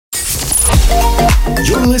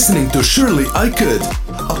You're listening to Surely I Could,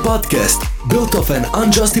 a podcast built of an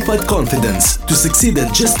unjustified confidence to succeed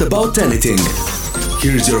at just about anything.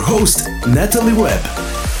 Here's your host, Natalie Webb.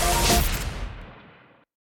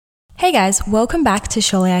 Hey guys, welcome back to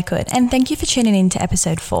Surely I Could, and thank you for tuning in to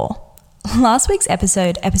episode 4. Last week's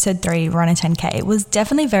episode 3, Run a 10K, was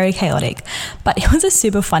definitely very chaotic, but it was a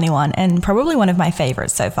super funny one and probably one of my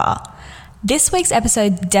favorites so far. This week's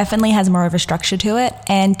episode definitely has more of a structure to it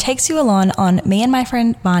and takes you along on me and my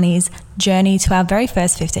friend Vanii's journey to our very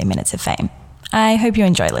first 15 minutes of fame. I hope you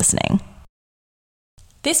enjoy listening.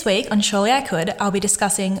 This week on Surely I Could, I'll be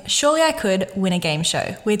discussing Surely I Could Win a Game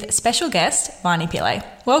Show with special guest Vanii Pillay.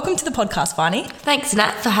 Welcome to the podcast, Vanii. Thanks,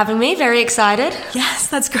 Nat, for having me. Very excited. Yes,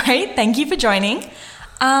 that's great. Thank you for joining.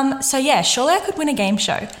 Surely I Could Win a Game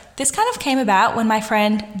Show. This kind of came about when my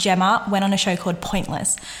friend Gemma went on a show called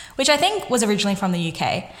Pointless, which I think was originally from the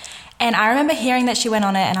UK. And I remember hearing that she went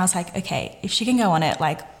on it and I was like, okay, if she can go on it,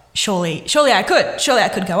 like, surely I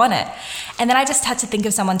could go on it. And then I just had to think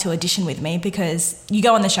of someone to audition with me because you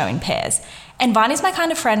go on the show in pairs. And Vanii's my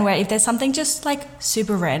kind of friend where if there's something just like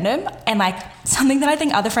super random and like something that I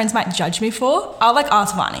think other friends might judge me for, I'll like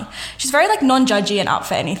ask Vanii. She's very like non-judgy and up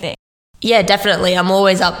for anything. Yeah, definitely. I'm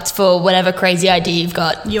always up for whatever crazy idea you've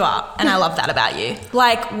got. You are, and I love that about you.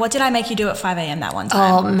 Like, what did I make you do at 5 a.m. that one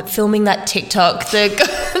time? Filming that TikTok,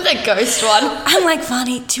 the ghost one. I'm like,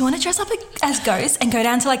 Vanii, do you want to dress up as ghosts and go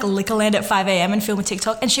down to like Liquorland at 5 a.m. and film a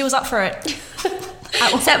TikTok? And she was up for it.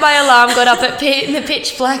 Set my alarm, got up at in the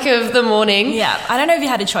pitch black of the morning. Yeah, I don't know if you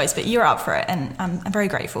had a choice, but you were up for it, and I'm very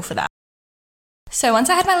grateful for that. So once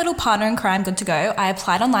I had my little partner in crime good to go, I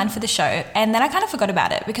applied online for the show, and then I kind of forgot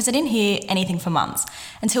about it because I didn't hear anything for months.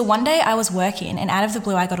 Until one day I was working, and out of the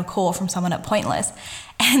blue I got a call from someone at Pointless.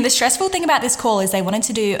 And the stressful thing about this call is they wanted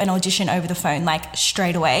to do an audition over the phone, like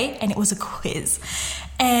straight away, and it was a quiz.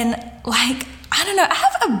 And like, I don't know, I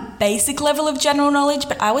have a basic level of general knowledge,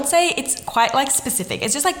 but I would say it's quite like specific.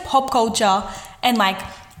 It's just like pop culture and like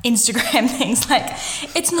Instagram things. Like,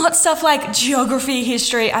 it's not stuff like geography,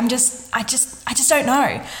 history. I just don't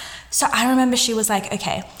know. So I remember she was like,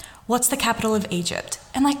 okay, what's the capital of Egypt?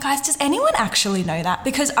 And like, guys, does anyone actually know that?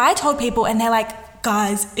 Because I told people and they're like,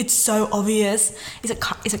 guys, it's so obvious. Is it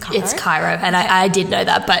Cairo? It's Cairo, and okay. I did know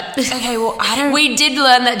that, but okay, well, I don't. We did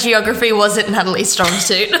learn that geography wasn't Natalie's strong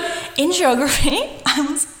suit. In geography, I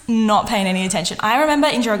was not paying any attention. I remember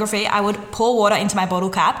in geography, I would pour water into my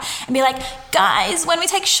bottle cap and be like, guys, when we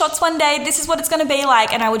take shots one day, this is what it's going to be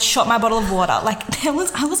like. And I would shot my bottle of water. Like, I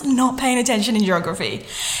was not paying attention in geography.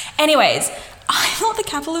 Anyways, I thought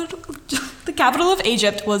the capital of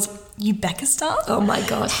Egypt was Uzbekistan. Oh my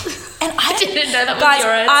God. And I didn't know that was guys,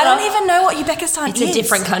 your answer. I don't even know what Uzbekistan is. It's a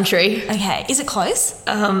different country. Okay. Is it close?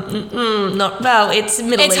 Not well, it's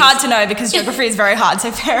Middle East. It's hard to know because geography is very hard,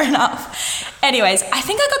 so fair enough. Anyways, I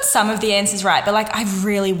think I got some of the answers right, but like I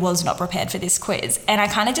really was not prepared for this quiz and I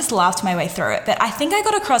kind of just laughed my way through it. But I think I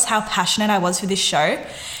got across how passionate I was for this show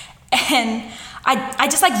and I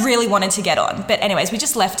just like really wanted to get on. But anyways, we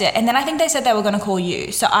just left it. And then I think they said they were going to call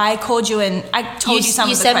you. So I called you and I told you some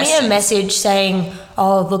of the questions. You sent me a message saying,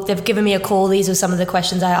 oh, look, they've given me a call. These are some of the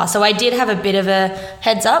questions I asked. So I did have a bit of a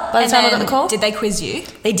heads up by the time I got the call. Did they quiz you?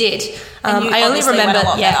 They did. I only remember,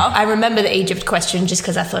 I remember the Egypt question just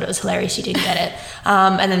because I thought it was hilarious. You didn't get it.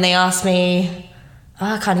 And then they asked me,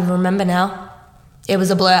 I can't even remember now. It was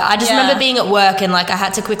a blur. I just remember being at work and like I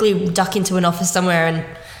had to quickly duck into an office somewhere and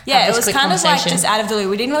yeah, it was kind of like just out of the blue.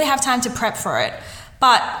 We didn't really have time to prep for it.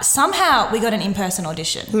 But somehow we got an in-person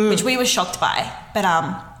audition, which we were shocked by. But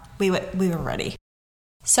we were ready.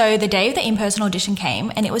 So the day of the in-person audition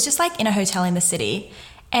came and it was just like in a hotel in the city.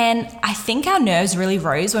 And I think our nerves really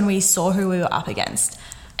rose when we saw who we were up against.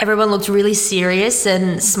 Everyone looked really serious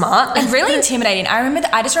and smart. And really intimidating.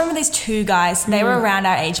 I just remember these two guys. They were around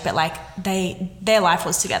our age, but like their life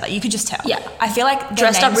was together. You could just tell. Yeah. I feel like their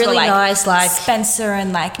dressed up really were, nice, like Spencer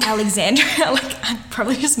and like Alexandria. Like I'm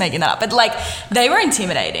probably just making that up, but like they were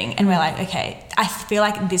intimidating. And we're like, okay, I feel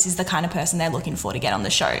like this is the kind of person they're looking for to get on the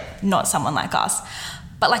show, not someone like us.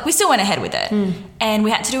 But like we still went ahead with it and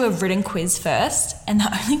we had to do a written quiz first. And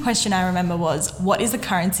the only question I remember was, what is the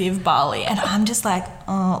currency of Bali? And I'm just like,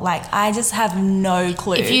 I just have no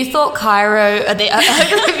clue. If you thought Cairo,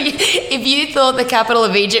 if you thought the capital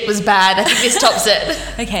of Egypt was bad, I think this tops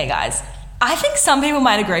it. Okay, guys. I think some people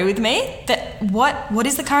might agree with me that what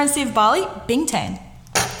is the currency of Bali? Bintang.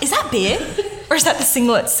 Is that beer? Or is that the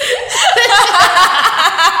singlets?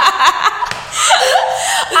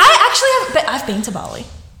 I've been to Bali.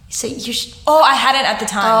 So you I hadn't at the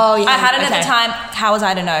time. Oh, yeah. I hadn't at the time. How was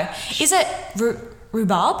I to know? Is it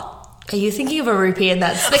rhubarb? Are you thinking of a rupee and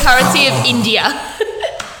that's the currency of India?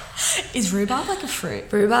 Is rhubarb like a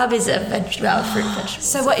fruit? Rhubarb is a fruit vegetable.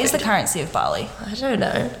 So what is the currency of barley? I don't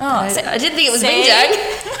know. Oh, I didn't think it was Bing Jang.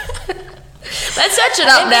 Let's search it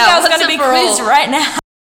up now. I was going to be quizzed right now.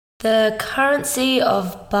 The currency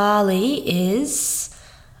of barley is...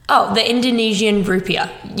 Oh, the Indonesian rupiah.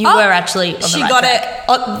 You were actually on the right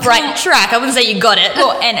track. Right track. I wouldn't say you got it.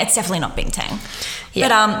 Well, and it's definitely not Bintang. Yeah.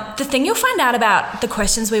 But the thing you'll find out about the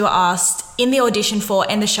questions we were asked in the audition for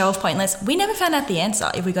and the show of Pointless, we never found out the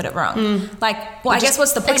answer if we got it wrong. Like, well, I guess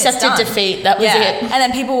what's the point? Accepted defeat. That was it. And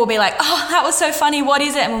then people will be like, oh, that was so funny. What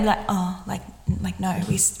is it? And we'll be like, oh, like no,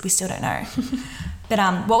 we still don't know.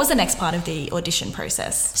 But what was the next part of the audition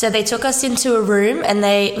process? So they took us into a room and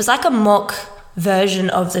it was like a mock version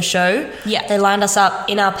of the show. Yeah. They lined us up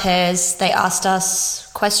in our pairs. They asked us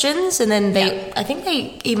questions and then I think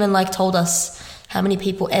they even like told us how many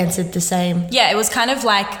people answered the same. Yeah, it was kind of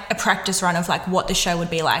like a practice run of like what the show would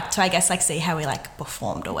be like to, I guess, like see how we like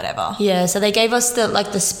performed or whatever. Yeah, so they gave us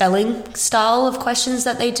the spelling style of questions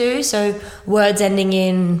that they do. So words ending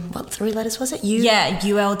in, what 3 letters was it? Yeah,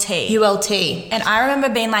 ULT. ULT. And I remember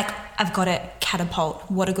being like, I've got it,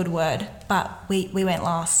 catapult, what a good word. But we went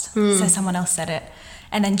last, so someone else said it.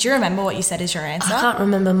 And then do you remember what you said is your answer? I can't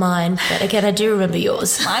remember mine, but again, I do remember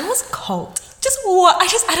yours. Mine was colt. Just what? I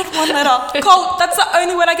just added 1 letter. Colt. That's the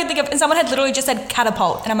only word I could think of. And someone had literally just said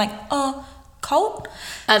catapult. And I'm like, oh, colt?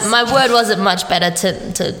 My word wasn't much better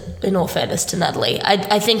to in all fairness to Natalie.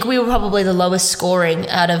 I think we were probably the lowest scoring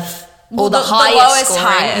out of the highest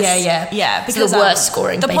scoring. Yeah, because the worst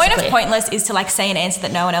scoring, the basically. point of Pointless is to like say an answer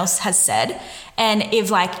that no one else has said. And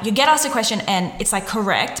if like you get asked a question and it's like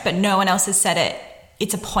correct, but no one else has said it,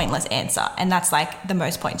 it's a pointless answer. And that's like the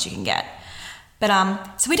most points you can get. But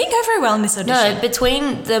so we didn't go very well in this audition. No,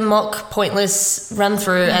 between the mock Pointless run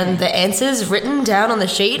through and the answers written down on the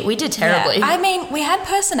sheet, we did terribly. Yeah. I mean, we had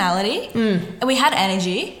personality and we had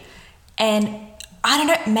energy, and I don't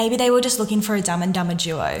know, maybe they were just looking for a Dumb and Dumber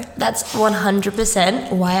duo. That's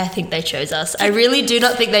 100% why I think they chose us. I really do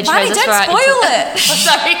not think they chose Vanii, us. Don't spoil it.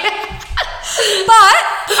 Sorry.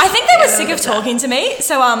 But I think they were sick of talking to me,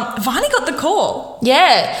 so Vanii got the call.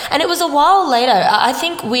 Yeah, and it was a while later. I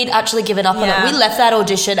think we'd actually given up on it. We left that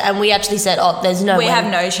audition and we actually said, oh, there's no way. We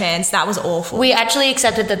have no chance. That was awful. We actually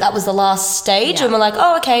accepted that was the last stage and we're like,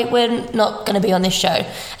 oh, okay, we're not going to be on this show.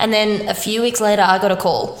 And then a few weeks later, I got a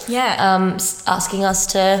call asking us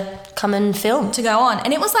to come and film. To go on.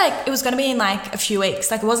 And it was going to be in like a few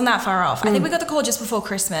weeks. Like it wasn't that far off. I think we got the call just before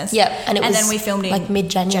Christmas. Yep. And then we filmed in like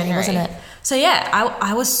mid-January, wasn't it? So yeah,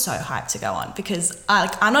 I was so hyped to go on because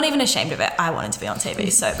I'm not even ashamed of it. I wanted to be on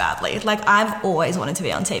TV so badly. Like I've always wanted to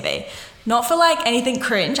be on TV. Not for like anything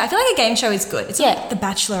cringe. I feel like a game show is good. It's like The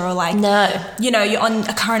Bachelor or like, you're on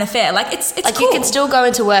a current affair. Like it's like cool. You can still go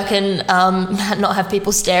into work and not have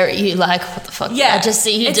people stare at you like, what the fuck? Yeah. I just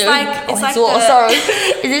see you doing. Sorry.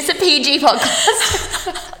 Is this a PG podcast?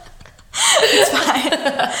 It's fine.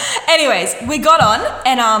 Anyways, we got on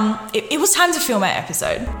and it was time to film our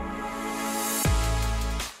episode.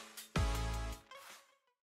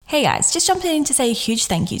 Hey guys, just jumping in to say a huge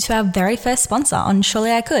thank you to our very first sponsor on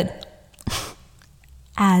Surely I Could.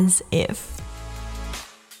 As if.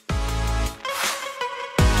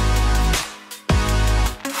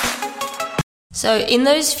 So in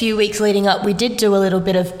those few weeks leading up, we did do a little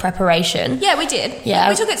bit of preparation. Yeah, we did. Yeah,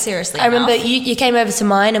 we took it seriously. I remember you came over to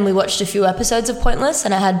mine and we watched a few episodes of Pointless,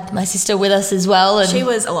 and I had my sister with us as well. And she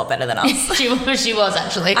was a lot better than us. she was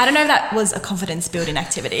actually. I don't know if that was a confidence building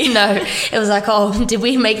activity. No, it was like, oh, did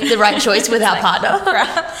we make the right choice with our partner?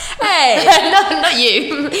 Hey, no, not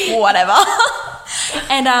you. Whatever.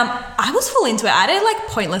 And I was full into it. I had a like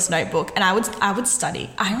Pointless notebook and I would study.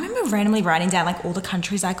 I remember randomly writing down like all the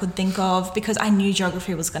countries I could think of because I knew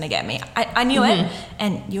geography was going to get me. I knew it,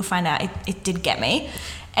 and you'll find out it did get me.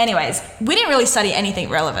 Anyways, we didn't really study anything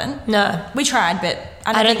relevant. No. We tried, but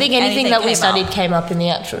I don't think anything that we studied came up in the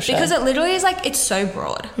actual show. Because it literally is like, it's so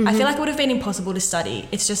broad. I feel like it would have been impossible to study.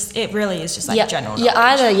 It really is just like general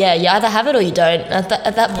knowledge. You either have it or you don't. At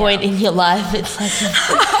that point in your life, it's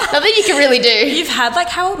like nothing you can really do. You've had like,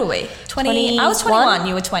 how old were we? 20? I was 21,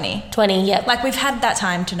 you were 20. 20, yeah. Like we've had that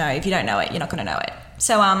time to know. If you don't know it, you're not going to know it.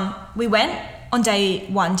 So we went on day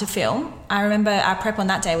 1 to film. I remember our prep on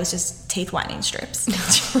that day was just teeth whitening strips.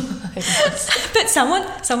 But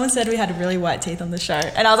someone said we had really white teeth on the show.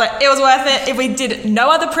 And I was like, it was worth it. If we did no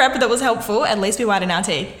other prep that was helpful, at least we whitened our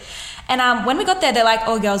teeth. And when we got there, they're like,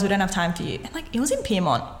 oh, girls, we don't have time for you. And like, it was in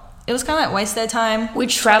Piedmont. it was kind of like waste their time. We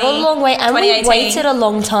travelled a long way and we waited a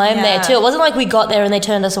long time there too. It wasn't like we got there and they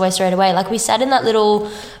turned us away straight away. Like we sat in that little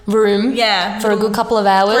room for a good couple of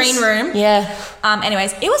hours. Green room. Yeah.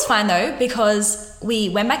 Anyways, it was fine though because we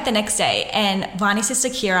went back the next day and Vani's sister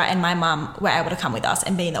Kira and my mum were able to come with us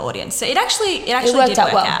and be in the audience. So it actually did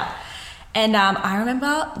work out. And I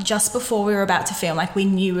remember just before we were about to film, like we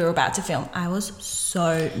knew we were about to film, I was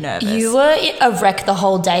so nervous. You were a wreck the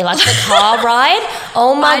whole day, like the car ride.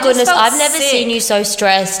 Oh my goodness, I've never seen you so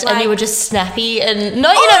stressed, like, and you were just snappy and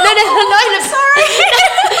not in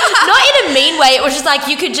a mean way. It was just like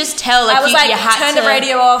you could just tell. Like, I was you had turn the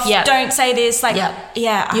radio off. Yeah. Don't say this. Like,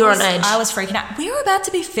 yeah, you were on edge. I was freaking out. We were about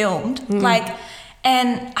to be filmed, like.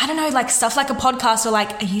 And I don't know, like stuff like a podcast or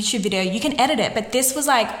like a YouTube video, you can edit it. But this was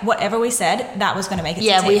like whatever we said, that was going to make it to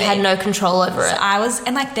TV. We had no control over it.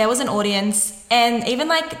 And like there was an audience and even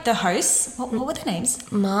like the hosts, what were their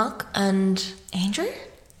names? Mark and Andrew?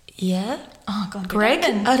 Yeah. Oh, God. Greg?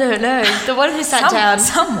 I don't know. The one who sat down.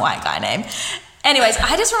 Some white guy name. Anyways,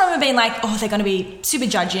 I just remember being like, oh, they're going to be super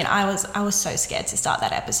judgy. And I was so scared to start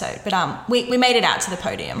that episode. But we made it out to the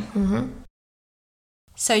podium. Mm-hmm.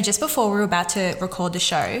 So just before we were about to record the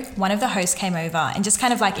show, one of the hosts came over and just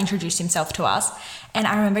kind of like introduced himself to us. And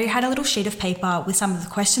I remember he had a little sheet of paper with some of the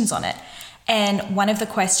questions on it. And one of the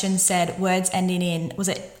questions said words ending in, was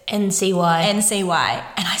it? NCY. NCY.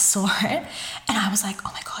 And I saw it and I was like,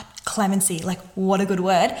 oh my God, clemency, like what a good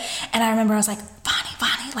word. And I remember I was like,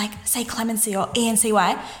 Vanii, like say clemency or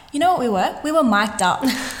ENCY. You know what we were? We were mic'd up.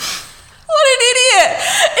 What an idiot.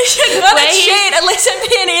 You gotta cheat, at least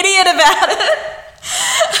be an idiot about it. And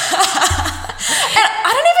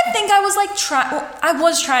I don't even think I was like I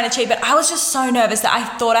was trying to cheat, but I was just so nervous that I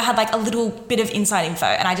thought I had like a little bit of inside info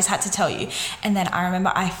and I just had to tell you. And then I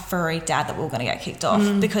remember I freaked out that we were going to get kicked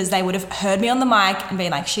off because they would have heard me on the mic and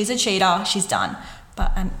been like, she's a cheater, she's done.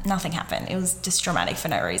 But nothing happened. It was just dramatic for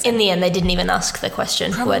no reason. In the end, they didn't even ask the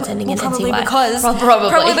question. Words ending in probably NCY.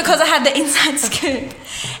 Probably because I had the inside scoop.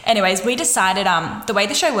 Anyways, we decided the way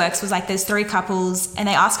the show works was like there's 3 couples and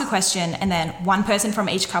they ask a question and then one person from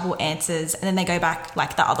each couple answers and then they go back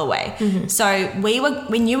like the other way. Mm-hmm. So we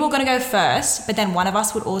knew we were going to go first, but then one of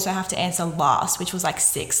us would also have to answer last, which was like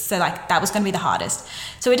 6th. So like that was going to be the hardest.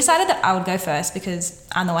 So we decided that I would go first because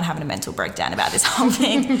I'm the one having a mental breakdown about this whole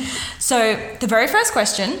thing. So the very first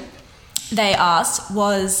question they asked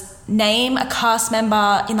was name a cast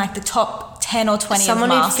member in like the top 10 or 20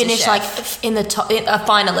 someone of MasterChef. Someone who finished like in the top, a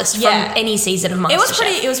finalist from any season of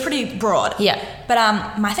MasterChef. It was pretty broad. Yeah. But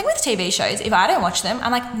my thing with TV shows, if I don't watch them,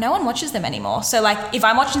 I'm like, no one watches them anymore. So like if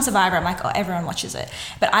I'm watching Survivor, I'm like, oh, everyone watches it.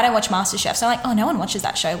 But I don't watch MasterChef. So I'm like, oh, no one watches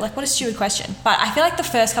that show. Like what a stupid question. But I feel like the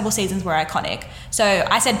first couple seasons were iconic. So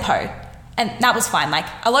I said Poe. And that was fine. Like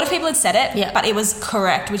a lot of people had said it, but it was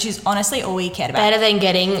correct, which is honestly all we cared about. Better than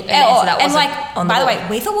getting an answer that wasn't like, on the by the board. way,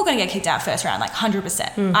 we thought we were going to get kicked out first round, like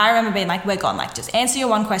 100%. I remember being like, we're gone. Like just answer your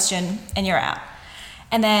one question and you're out.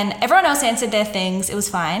 And then everyone else answered their things. It was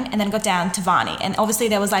fine. And then it got down to Vanii. And obviously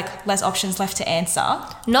there was like less options left to answer.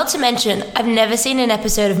 Not to mention, I've never seen an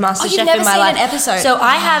episode of MasterChef in my life. You've never seen an episode? So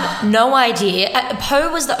I have no idea.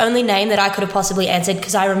 Poe was the only name that I could have possibly answered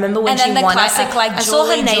because I remember when she won. And then the classic like I saw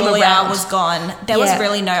her name around. was gone. There was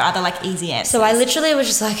really no other like easy answers. So I literally was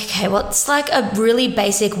just like, okay, what's like a really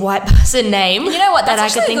basic white person name? You know what? That's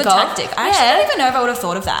that I could think a good of. tactic. I actually don't even know if I would have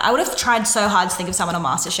thought of that. I would have tried so hard to think of someone on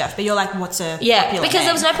MasterChef, but you're like, what's a popular because name?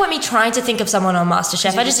 There was no point me trying to think of someone on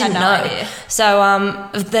MasterChef. I just didn't know. Idea. So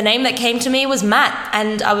the name that came to me was Matt,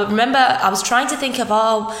 and I remember I was trying to think of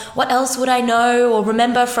what else would I know or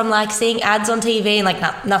remember from like seeing ads on TV, and like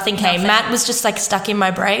nothing came. Matt was just like stuck in my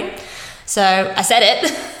brain, so I said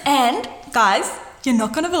it. And guys, you're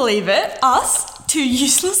not gonna believe it. Us, 2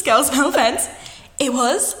 useless girls, no offense. It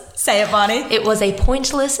was, say it, Vanii. It was a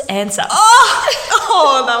pointless answer.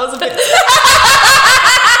 Oh, that was a bit.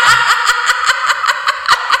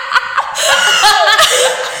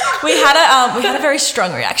 We had a very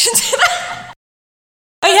strong reaction to that.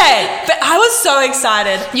 Okay, but I was so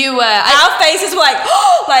excited. You were. Our faces were like,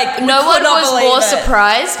 oh, like no one was more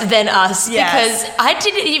surprised than us because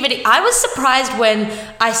I was surprised when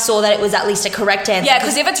I saw that it was at least a correct answer. Yeah,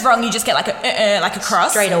 because if it's wrong, you just get like a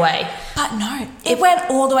cross straight away. But no, it went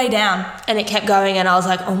all the way down, and it kept going, and I was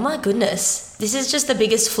like, oh my goodness. This is just the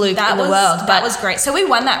biggest fluke in the world. That was great. So we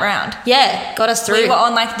won that round. Yeah, got us through. We were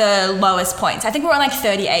on like the lowest points. I think we were on like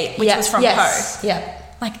 38, which was from Poe. Yeah.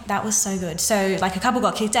 Like that was so good. So like a couple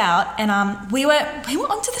got kicked out and we were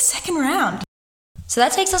on to the second round. So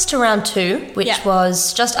that takes us to round 2, which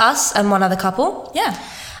was just us and one other couple. Yeah.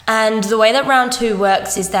 And the way that round 2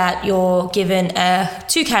 works is that you're given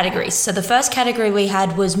 2 categories. So the first category we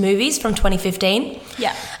had was movies from 2015.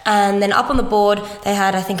 Yeah. And then up on the board, they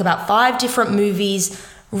had, I think, about 5 different movies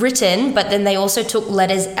written, but then they also took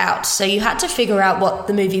letters out. So you had to figure out what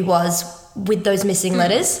the movie was with those missing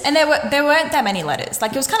letters. And there weren't that many letters.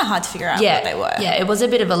 Like, it was kind of hard to figure out what they were. Yeah, it was a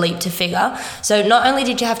bit of a leap to figure. So not only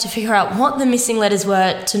did you have to figure out what the missing letters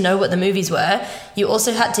were to know what the movies were, you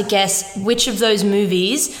also had to guess which of those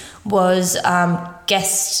movies was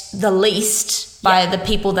guessed the least by the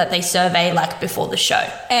people that they survey, like, before the show.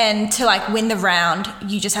 And to, like, win the round,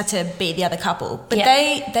 you just had to beat the other couple. But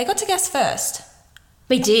they got to guess first.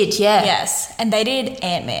 We did, yeah. Yes, and they did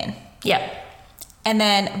Ant-Man. Yeah. And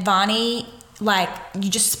then Vanii, like, you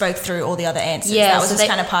just spoke through all the other answers. Yeah, that was just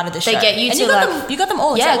kind of part of the show. They get you and to, you got them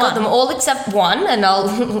all except except one. Yeah, I got them all except one, and I'll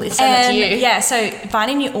send it to you. Yeah, so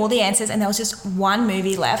Vanii knew all the answers, and there was just one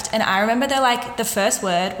movie left. And I remember the first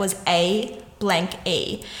word was A blank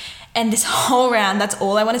E. And this whole round, that's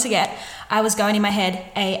all I wanted to get. I was going in my head,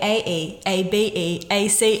 A-A-E, A-B-E,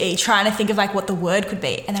 A-C-E, trying to think of, like, what the word could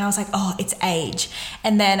be. And then I was like, oh, it's age.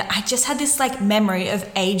 And then I just had this, like, memory of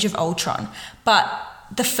Age of Ultron. But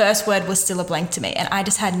the first word was still a blank to me, and I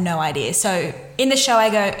just had no idea. So in the show I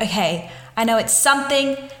go, okay, I know it's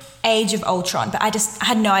something Age of Ultron, but I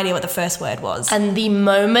had no idea what the first word was. And the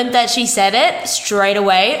moment that she said it, straight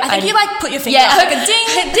away, I think you, like, put your finger up, like a ding.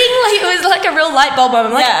 Ding, like it was like a real light bulb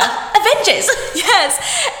moment. Like, Avengers. Yes.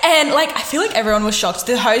 And, like, I feel like everyone was shocked.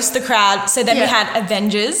 The host, the crowd. So then we had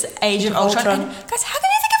Avengers, Age of Ultron. And guys, how can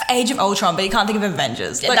you think of Age of Ultron, but you can't think of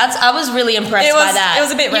Avengers? Like, I was really impressed by that. It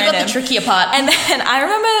was a bit random. You got the trickier part. And then I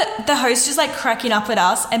remember the host just, like, cracking up at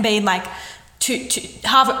us and being like, sorry,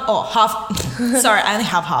 I only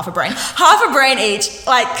have half a brain each,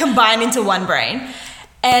 like, combined into one brain.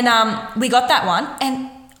 And we got that one. And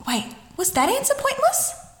wait, was that answer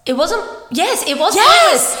pointless? It wasn't. Yes, it was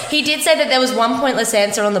pointless. He did say that there was one pointless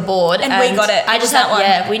answer on the board, and we got it. I just had one.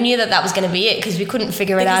 Yeah, we knew that was going to be it because we couldn't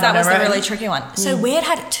figure it out. That was the really tricky one. So we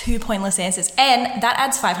had 2 pointless answers, and that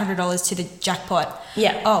adds $500 to the jackpot.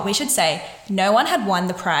 Yeah. Oh, we should say no one had won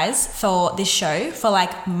the prize for this show for,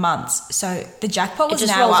 like, months. So the jackpot was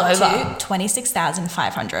now up to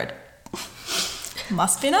 $26,500.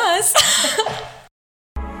 Must be nice.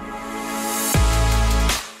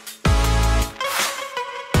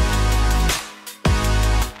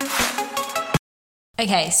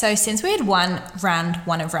 Okay, so since we had won round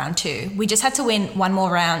 1 of round 2, we just had to win one more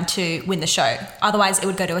round to win the show. Otherwise, it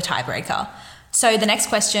would go to a tiebreaker. So the next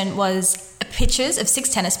question was pictures of 6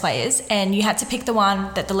 tennis players, and you had to pick the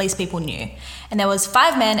one that the least people knew. And there was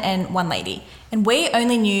 5 men and 1 lady. And we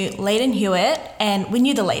only knew Leighton Hewitt, and we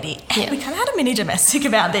knew the lady. And we kind of had a mini domestic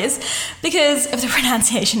about this because of the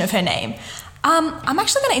pronunciation of her name. I'm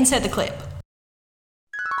actually going to insert the clip.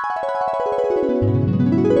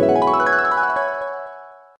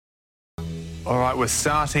 All right, we're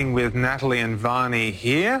starting with Natalie and Vanii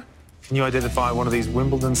here. Can you identify one of these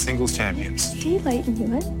Wimbledon singles champions? D. Leighton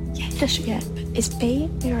Hewitt? Yeah. Just forget. Is B.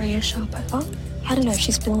 Maria Sharapova? I don't know,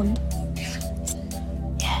 she's blonde.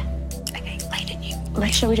 Yeah. Okay, Leighton Hewitt.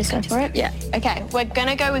 Like, shall we just go for it? Yeah. Okay, we're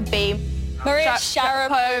gonna go with B. Maria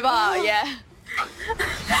Sharapova. Yeah.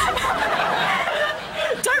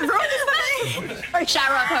 Don't ruin it for me. Oh,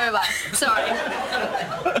 Sharapova. Sorry.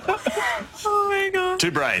 Oh my God.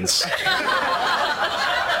 2 brains.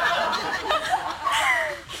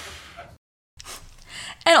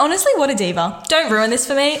 And honestly, what a diva. Don't ruin this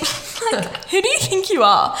for me. Like, who do you think you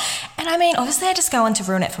are? And I mean, obviously I just go on to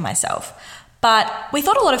ruin it for myself. But we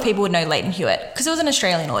thought a lot of people would know Leighton Hewitt because it was an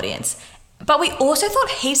Australian audience. But we also thought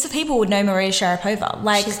heaps of people would know Maria Sharapova.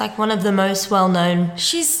 Like, she's like one of the most well-known.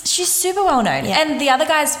 She's super well-known. Yeah. And the other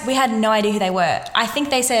guys, we had no idea who they were. I think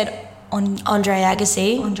they said Andre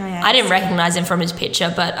Agassi. I didn't recognise him from his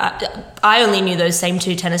picture, but I only knew those same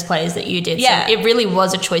 2 tennis players that you did. Yeah. So it really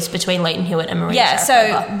was a choice between Leighton Hewitt and Maria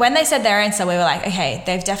Sharapova. So when they said their answer, we were like, okay,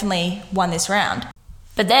 they've definitely won this round.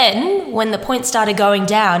 But then when the points started going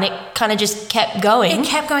down, it kind of just kept going. It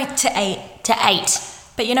kept going to 8. To 8.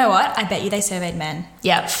 But you know what? I bet you they surveyed men.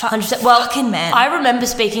 Yeah, 100%. Well, fucking men. I remember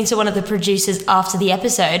speaking to one of the producers after the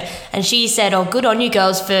episode, and she said, "Oh, good on you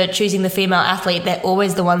girls for choosing the female athlete. They're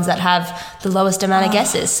always the ones that have the lowest amount of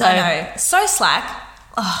guesses." So I know, so slack.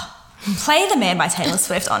 Oh, play the Man by Taylor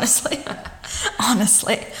Swift, honestly.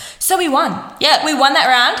 Honestly. So we won. Yeah. We won that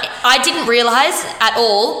round. I didn't realise at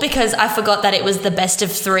all because I forgot that it was the best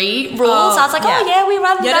of 3 rules. I was like, we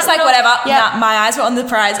ran. You're just like, whatever. Yeah. Nah, my eyes were on the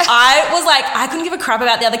prize. I was like, I couldn't give a crap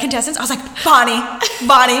about the other contestants. I was like,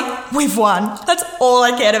 Vanii, we've won. That's all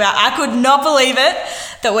I cared about. I could not believe it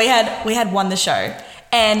that we had won the show.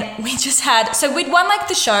 And we just had, so we'd won like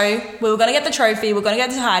the show, we were going to get the trophy, we were going to get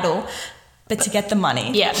the title, but to get the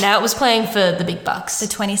money. Yeah, now it was playing for the big bucks. The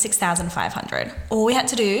 26,500. All we had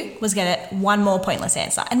to do was get it one more pointless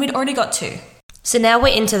answer, and we'd already got 2. So now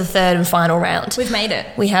we're into the third and final round. We've made it.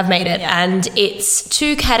 We have made it. Yeah. And it's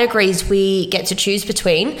 2 categories we get to choose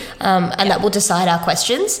between, and that will decide our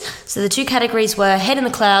questions. So the 2 categories were head in the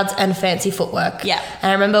clouds and fancy footwork. Yeah. And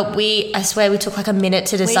I remember I swear we took like a minute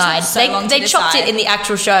to decide. They chopped it in the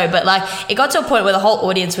actual show, but like it got to a point where the whole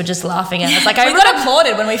audience were just laughing at us. Like we got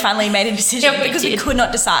applauded when we finally made a decision because we did. could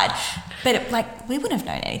not decide. But we wouldn't have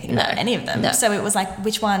known anything about any of them. No. So it was like,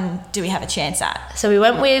 which one do we have a chance at? So we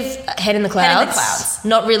went with Head in the Clouds. Head in the Clouds.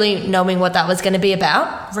 Not really knowing what that was going to be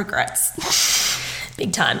about. Regrets.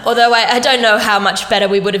 Big time. Although I don't know how much better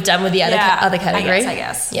we would have done with the other category. I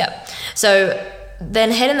guess. Yep. So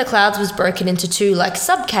then Head in the Clouds was broken into 2 like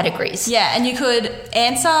subcategories. Yeah, and you could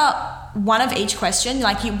answer one of each question.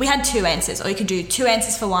 Like we had 2 answers, or you could do 2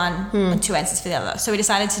 answers for one and 2 answers for the other. So we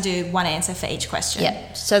decided to do 1 answer for each question.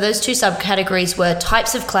 Yeah. So those 2 subcategories were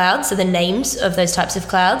types of clouds, so the names of those types of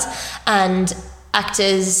clouds, and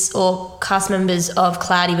actors or cast members of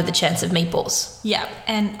Cloudy with a Chance of Meatballs. Yeah,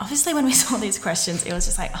 and obviously when we saw these questions, it was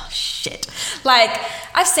just like, oh shit. Like,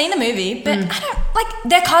 I've seen the movie, but I don't, like,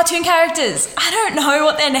 they're cartoon characters. I don't know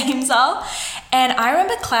what their names are. And I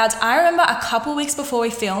remember clouds. I remember a couple weeks before we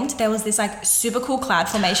filmed, there was this like super cool cloud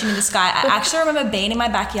formation in the sky. I actually remember being in my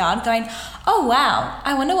backyard going, oh wow,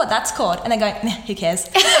 I wonder what that's called. And then going, who cares?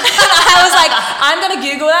 And I was like, I'm going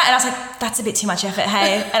to Google that. And I was like, that's a bit too much effort,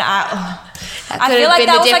 hey. And I feel like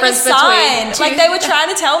that was like a sign. Like they were trying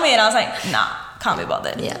to tell me, and I was like, nah, can't be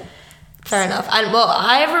bothered. Yeah, fair enough. And well,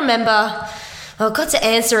 I remember got to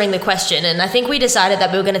answering the question, and I think we decided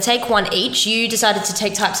that we were going to take one each. You decided to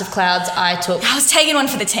take types of clouds. I was taking one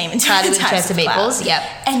for the team and Cloudy with a Chance of Meatballs. Yep.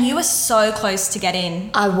 And you were so close to getting.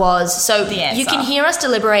 I was. So the answer. You can hear us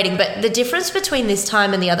deliberating, but the difference between this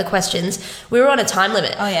time and the other questions, we were on a time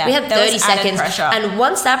limit. Oh yeah. We had 30 seconds, pressure. and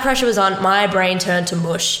once that pressure was on, my brain turned to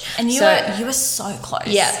mush. And you were so close.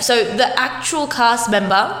 Yeah. So the actual cast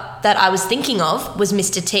member that I was thinking of was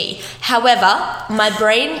Mr. T. However, my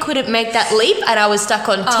brain couldn't make that leap, and I was stuck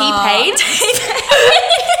on T-Pain.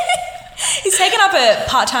 He's taken up a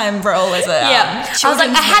part-time role as a I was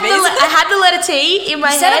like, I had the letter T in my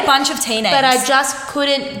head. You said a bunch of T names, but I just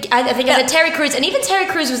couldn't. I think I said Terry Crews, and even Terry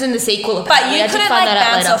Crews was in the sequel. But you couldn't like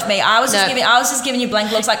bounce off me. I was just giving you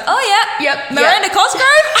blank looks, like, oh yeah, Miranda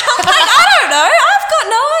Cosgrove. I'm like, I don't know. I've got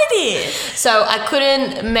no idea. So I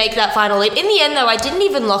couldn't make that final leap. In the end, though, I didn't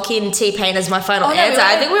even lock in T-Pain as my final answer.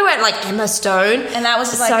 I think we went like Emma Stone, and that was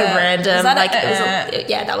just so random. Like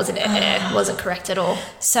that was it wasn't correct at all.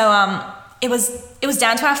 So it was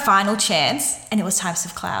down to our final chance, and it was types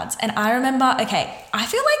of clouds. And I remember, okay, I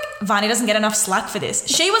feel like Vanii doesn't get enough slack for this.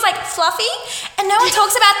 She was like fluffy, and no one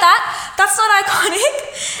talks about that. That's not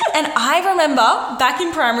iconic. And I remember back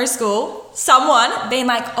in primary school, someone being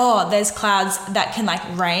like, oh, there's clouds that can like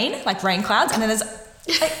rain clouds, and then there's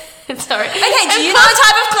Sorry. Okay, do you know the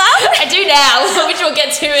type of cloud? I do now, which we'll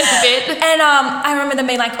get to in a bit. And I remember them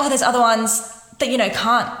being like, oh, there's other ones that,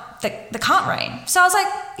 can't rain. So I was like,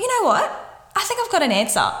 you know what? I think I've got an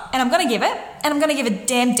answer, and I'm going to give it, and I'm going to give a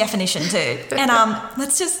damn definition too. And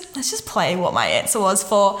let's just play what my answer was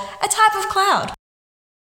for a type of cloud.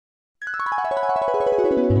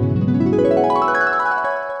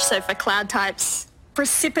 So for cloud types,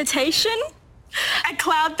 precipitation, a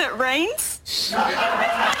cloud that rains.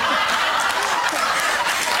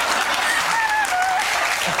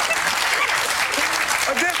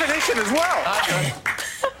 A definition as well.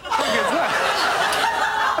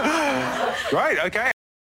 Right, okay.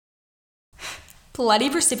 Bloody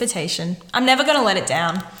precipitation. I'm never going to let it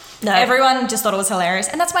down. No. Everyone just thought it was hilarious.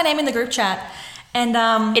 And that's my name in the group chat. And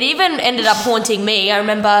it even ended up haunting me. I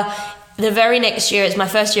remember the very next year, it was my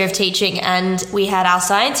first year of teaching, and we had our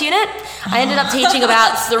science unit. I ended up teaching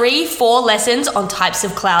about 3-4 lessons on types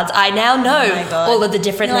of clouds. I now know all of the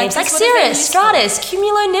different names, like Cirrus, Stratus,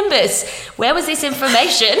 Cumulonimbus. Where was this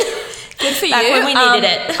information? Good for Back you. when we needed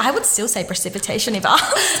it. I would still say precipitation if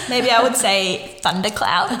asked. Maybe I would say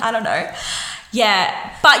thundercloud. I don't know.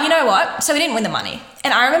 Yeah, but you know what? So we didn't win the money.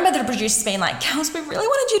 And I remember the producers being like, girls, we really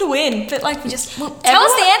wanted you to win. But like, tell us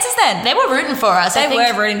the answers then. They were rooting for us. They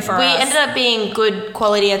were rooting for us. We ended up being good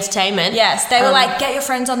quality entertainment. Yes, they were like, get your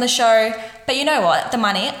friends on the show. But you know what? The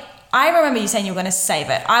money, I remember you saying you were going to save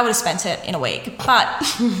it. I would have spent it in a week. But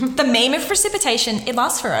the meme of precipitation, it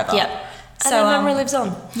lasts forever. Yep. So and memory lives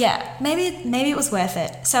on. Yeah, maybe it was worth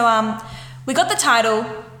it. So we got the title,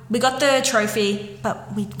 We got the trophy,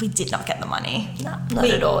 but we did not get the money. No, not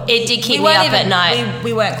at all. It did keep me up at night.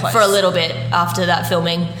 We weren't close. For a little bit after that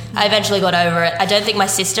filming. I eventually got over it. I don't think my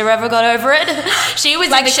sister ever got over it. She was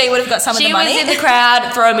she would have got some of the money. She was in the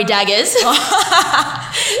crowd throwing me daggers.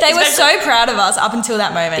 They were so proud of us up until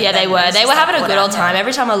that moment. Yeah, they were. They were having a good old time.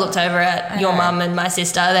 Every time I looked over at your mum and my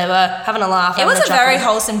sister, they were having a laugh. It was a very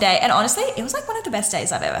wholesome day, and honestly, it was like one of the best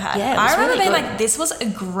days I've ever had. Yeah, I remember really being good. like, this was a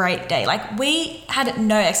great day. Like, we had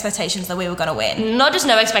no expectations that we were going to win. Not just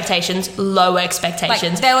no expectations, low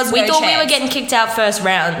expectations. Like, there was we no thought chance. we were getting kicked out first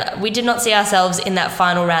round. We did not see ourselves in that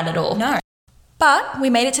final round at all. No. But we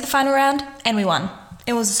made it to the final round and we won.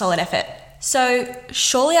 It was a solid effort. So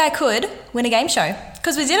surely I could win a game show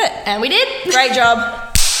because we did it. And we did. Great job.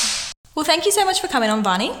 Well, thank you so much for coming on,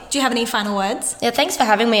 Vanii. Do you have any final words? Yeah, thanks for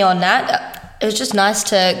having me on, Nat. It was just nice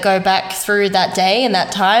to go back through that day and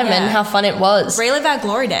that time and how fun it was. Relive our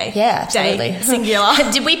glory day. Yeah, absolutely. Day, singular.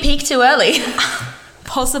 Did we peak too early?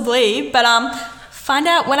 Possibly, but find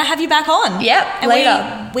out when I have you back on. Yep, and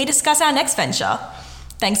later. We discuss our next venture.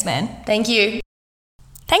 Thanks, man. Thank you.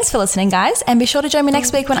 Thanks for listening, guys, and be sure to join me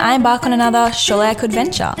next week when I embark on another Surely I Could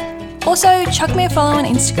venture. Also, chuck me a follow on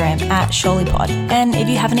Instagram at SurelyPod, and if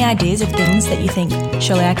you have any ideas of things that you think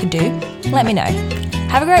Surely I could do, let me know.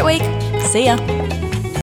 Have a great week. See ya.